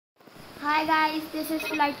Hi guys, this is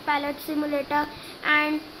Flight Pilot Simulator,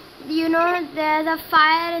 and there's a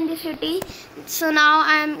fire in the city, so now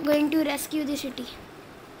I am going to rescue the city.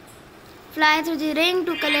 Fly through the ring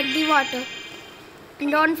to collect the water.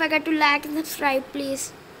 And don't forget to like and subscribe,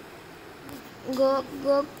 please. Go,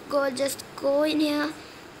 just go in here.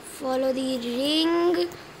 Follow the ring.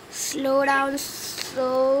 Slow down,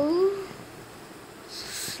 slow.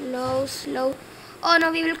 Oh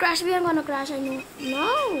no, we will crash. We are gonna crash, I know.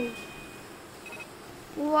 No.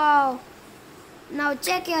 Wow. Now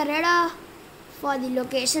check your radar for the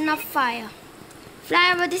location of fire.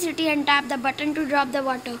 Fly over the city and tap the button to drop the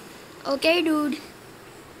water. Okay, dude.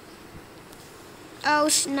 Oh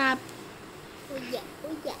snap.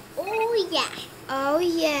 Oh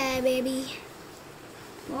yeah, baby.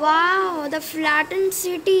 Wow, the flattened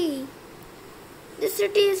city. This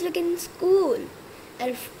city is looking cool.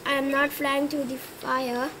 I am not flying through the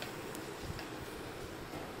fire.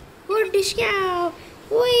 What dish cow?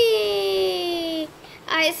 Whee!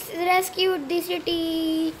 I rescued the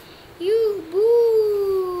city. You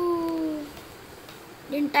boo!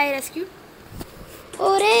 Didn't I rescue?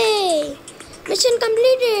 Hooray! Mission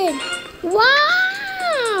completed!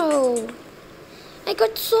 Wow! I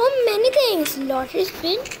got so many things. Lottery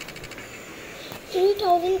spin.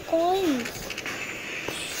 3,000 coins.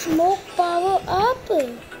 Smoke power up.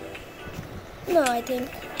 No, I think.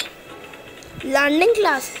 Landing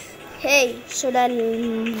class. Hey, should I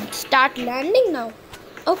start landing now?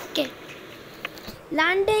 Okay.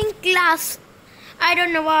 Landing class. I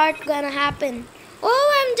don't know what's gonna happen.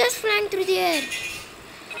 Oh, I'm just flying through the air.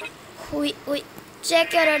 Wait.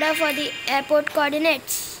 Check your radar for the airport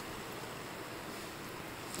coordinates.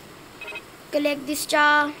 Collect the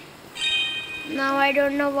star. Now I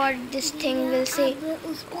don't know what this thing will say.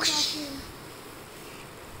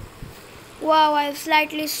 Wow, I've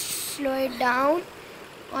slightly slowed it down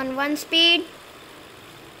on one speed.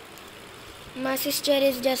 My sister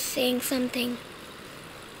is just saying something.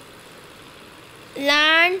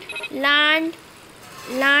 Land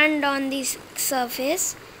on the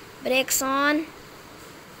surface. Brakes on.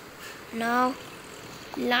 Now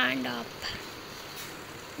land up.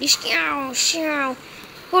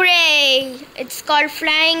 Hooray! It's called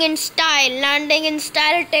flying in style, landing in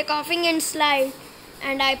style, takeoffing in slide.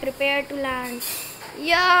 And I prepare to land.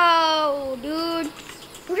 Yo, dude.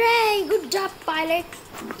 Hooray! Good job, pilot.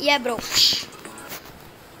 Yeah, bro.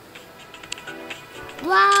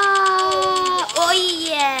 Wow! Oh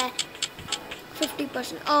yeah!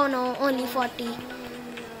 50%. Oh no, only 40.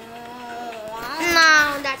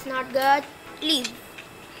 No, that's not good. Leave.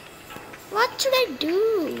 What should I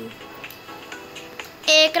do?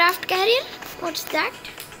 Aircraft carrier? What's that?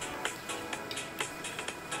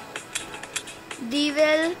 The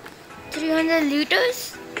well 300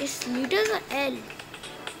 liters? Is liters or L?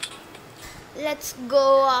 Let's go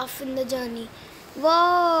off in the journey.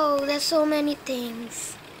 Whoa, there's so many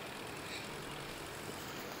things.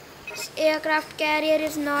 This aircraft carrier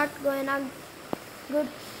is not going to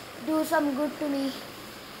do some good to me.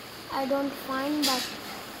 I don't find that.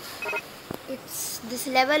 This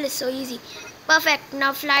level is so easy. Perfect.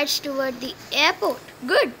 Now flights toward the airport.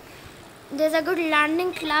 Good. There's a good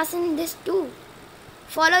landing class in this too.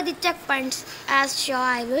 Follow the checkpoints as sure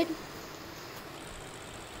I would.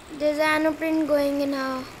 There's an aeroplane going in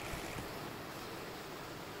now.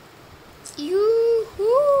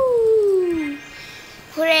 Yoo-hoo!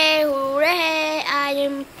 Hooray!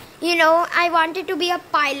 I wanted to be a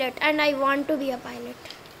pilot, and I want to be a pilot.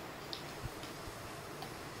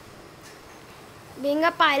 Being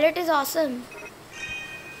a pilot is awesome.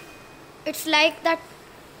 It's like that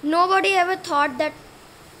nobody ever thought that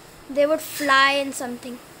they would fly in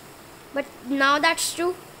something. But now that's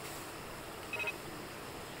true.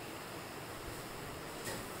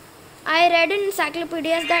 I read in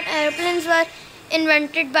encyclopedias that airplanes were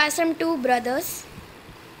invented by some two brothers.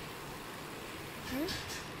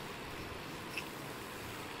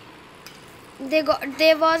 They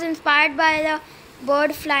was inspired by the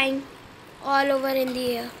bird flying all over in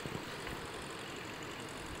the air.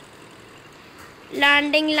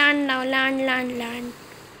 Land now, land.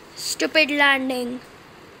 Stupid landing.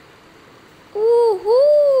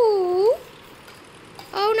 Ooh.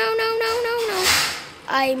 Oh no.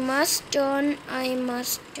 I must turn around.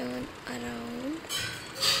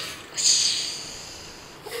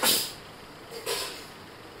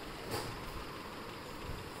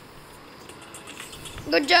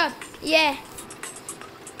 Good job. Yeah.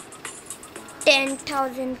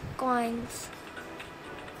 10,000 coins.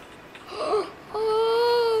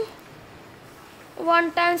 Oh,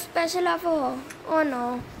 one-time special offer. Oh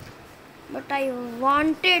no. But I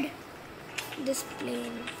wanted this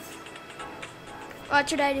plane. What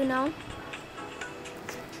should I do now?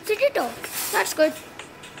 City tour. That's good.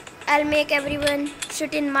 I'll make everyone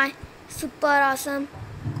sit in my super awesome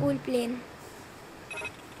cool plane.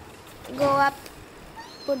 Go up.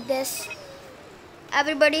 Put this.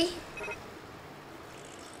 Everybody.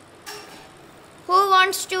 Who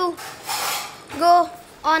wants to go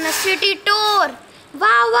on a city tour?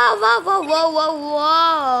 Wow, wow, wow, wow, wow, wow,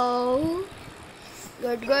 wow.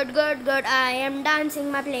 Good, good, good, good. I am dancing.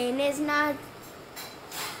 My plane is not.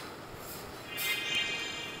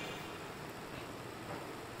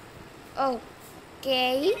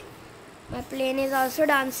 Okay. My plane is also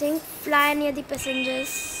dancing. Fly near the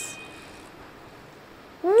passengers.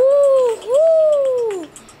 Woo-hoo.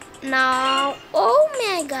 Now, oh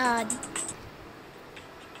my god.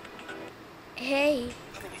 Hey.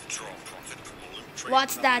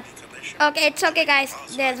 What's that? Okay, it's okay guys.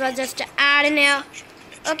 There was just an ad in here.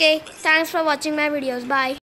 Okay, thanks for watching my videos. Bye.